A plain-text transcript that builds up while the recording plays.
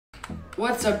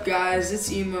What's up, guys?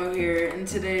 It's Emo here, and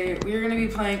today we're going to be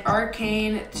playing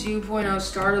Arcane 2.0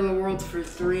 Start of the World for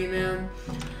 3 man.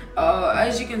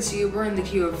 As you can see, we're in the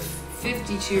queue of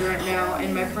 52 right now,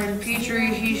 and my friend Petrie,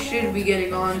 he should be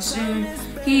getting on soon.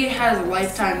 He has a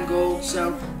lifetime gold,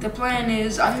 so the plan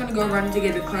is I'm going to go run to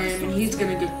get a claim, and he's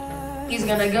gonna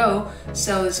go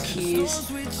sell his keys,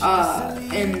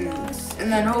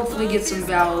 and then hopefully get some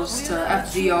vowels to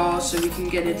FG all so we can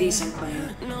get a decent claim.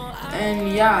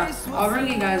 And yeah, I'll bring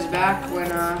you guys back when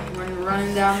we're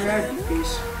running down the road.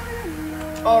 Peace.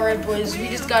 Alright, boys, we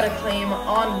just got a claim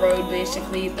on road,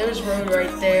 basically. There's road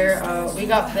right there. We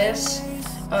got this.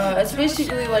 It's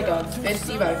basically like a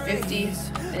 50 by 50.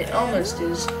 It almost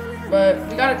is. But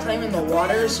we got a claim in the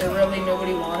water, so really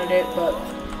nobody wanted it. But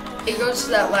it goes to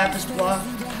that lapis block.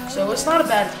 So it's not a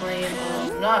bad claim.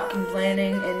 I'm not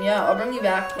complaining. And yeah, I'll bring you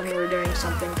back when we're doing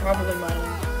something, probably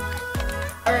mining.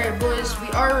 Alright, boys, we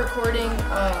are recording,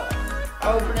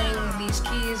 opening these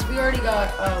keys. We already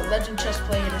got a legend chest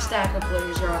plate, a stack of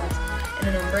blaze rods,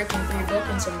 and an unbreaking 3 book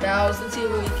and some vows. Let's see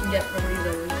what we can get from these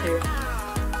over here.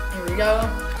 Here we go.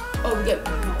 Oh, we get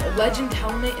a legend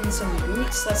helmet and some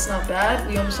boots. That's not bad.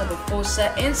 We almost have a full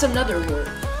set and some nether wool.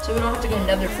 So we don't have to go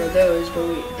nether for those, but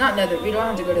we don't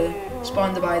have to go to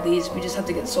spawn to buy these. We just have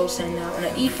to get soul sand now. And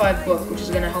an E5 book, which is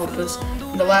going to help us.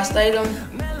 And the last item,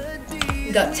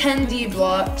 we got 10 D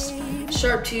blocks,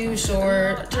 sharp 2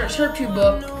 sword, sharp 2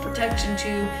 book, protection 2,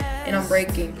 and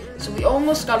unbreaking. So we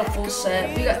almost got a full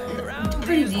set. We got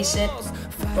pretty decent,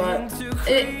 but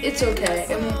it's okay.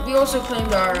 And we also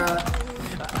claimed our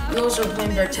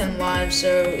 10 lives.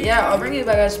 So yeah, I'll bring you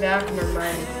guys back when we're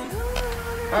mining.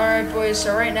 Alright, boys,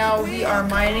 so right now we are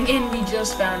mining and we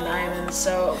just found diamonds.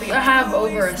 So we have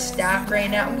over a stack right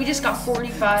now. We just got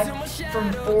 45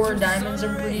 from 4 diamonds,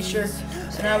 I'm pretty sure.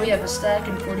 So now we have a stack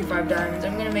and 45 diamonds.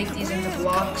 I'm gonna make these into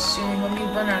blocks soon when we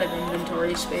run out of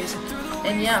inventory space.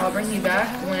 And yeah, I'll bring you back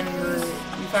when we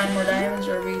find more diamonds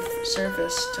or we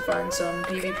surface to find some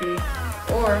PvP.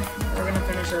 Or we're gonna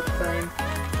finish our claim.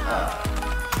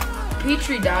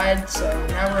 Petrie died, so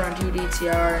now we're on 2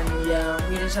 DTR, and yeah,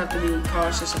 we just have to be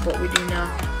cautious of what we do now.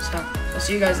 So I'll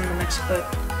see you guys in the next clip.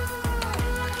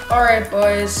 Alright,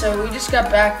 boys, so we just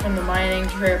got back from the mining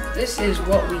trip. This is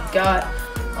what we got.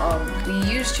 We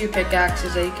used 2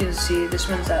 pickaxes, as you can see. This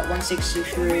one's at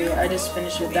 163. I just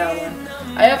finished with that one.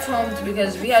 I have homed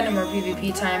because we had no more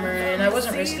PvP timer, and I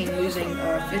wasn't risking losing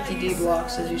 50 D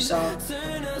blocks, as you saw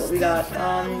what we got.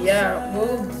 Yeah,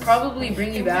 we'll probably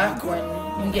bring you back when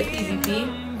we get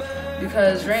PvP,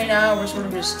 because right now we're sort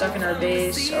of just stuck in our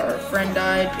base. Our friend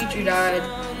died, Petrie died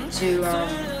to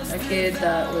a kid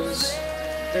that was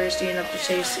thirsty enough to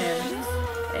chase him.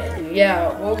 And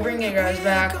yeah, we'll bring you guys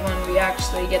back when we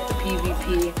actually get the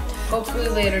PvP. Hopefully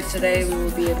later today we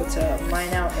will be able to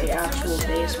mine out a actual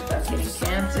base without getting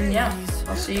camped. And yeah,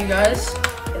 I'll see you guys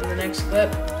in the next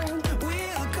clip.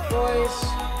 Boys,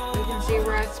 you can see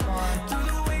we're at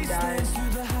spawn. We died.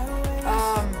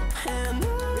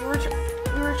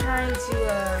 We were trying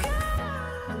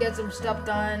to get some stuff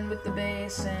done with the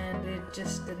base, and it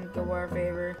just didn't go our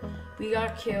favor. We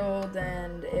got killed,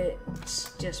 and it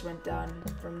just went down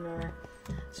from there.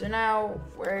 So now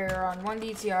we're on 1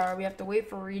 DTR. We have to wait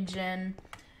for regen,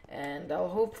 and I'll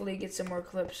hopefully get some more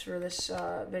clips for this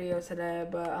video today,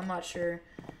 but I'm not sure.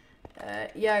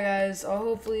 Yeah, guys, I'll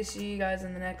hopefully see you guys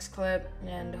in the next clip,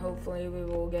 and hopefully we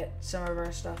will get some of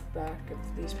our stuff back if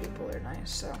these people are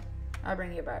nice. So I'll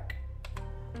bring you back.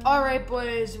 Alright,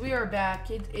 boys, we are back.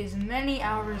 It is many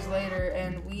hours later,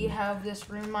 and we have this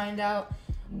room mined out.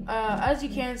 As you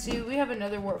can see, we have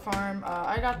another wart farm.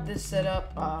 I got this set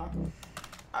up.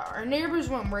 Our neighbors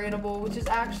went raidable, which is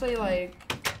actually, like,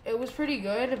 it was pretty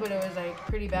good, but it was, like,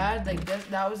 pretty bad. Like,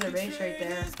 that was their base right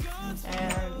there.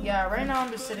 And, yeah, right now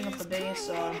I'm just setting up the base.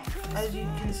 As you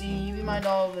can see, we mined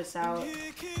all of this out.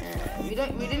 And we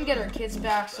didn't get our kits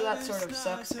back, so that sort of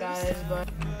sucks, guys, but...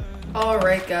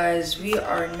 Alright, guys, we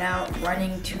are now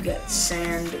running to get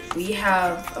sand. We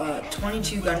have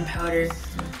 22 gunpowder,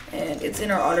 and it's in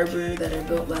our auto brew that I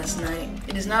built last night.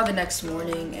 It is now the next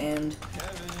morning, and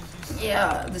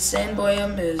yeah, the sand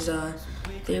biome is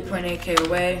 3.8k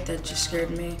away. That just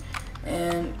scared me.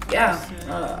 And yeah,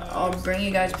 I'll bring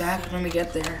you guys back when we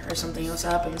get there or something else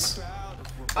happens.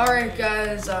 Alright,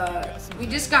 guys, we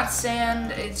just got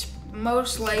sand. It's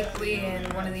most likely in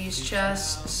one of these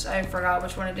chests. I forgot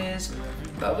which one it is,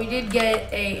 but we did get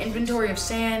a inventory of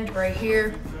sand right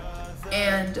here.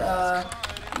 And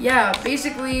yeah,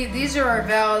 basically these are our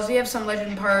vows. We have some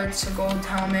legend parts, a gold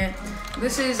helmet.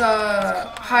 This is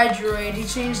Hydroid. He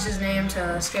changed his name to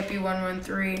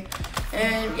Skeppy113.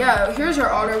 And yeah, here's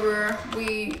our auto brewer.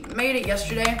 We made it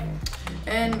yesterday.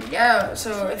 And yeah,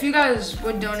 so if you guys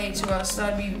would donate to us,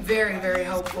 that'd be very, very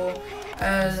helpful.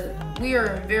 We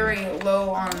are very low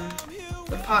on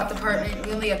the pot department.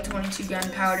 We only have 22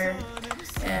 gunpowder.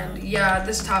 And yeah,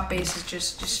 this top base is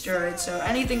just destroyed. So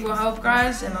anything will help,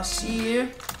 guys, and I'll see you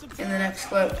in the next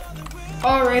clip.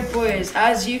 Alright, boys,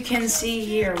 as you can see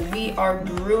here, we are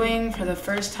brewing for the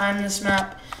first time in this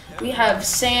map. We have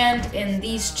sand in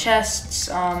these chests.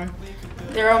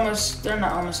 They're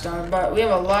not almost done, but we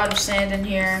have a lot of sand in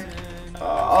here.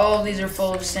 All of these are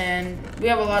full of sand. We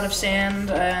have a lot of sand,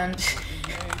 and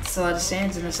it's a lot of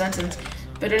sands in a sentence.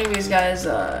 But anyways, guys,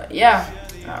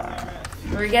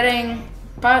 we're getting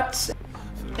pots.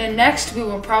 And next, we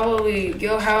will probably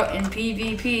go out in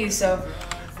PvP. So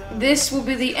this will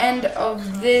be the end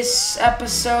of this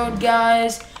episode,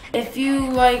 guys. If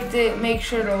you liked it, make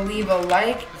sure to leave a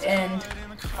like, and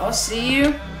I'll see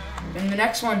you in the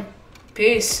next one.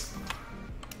 Peace.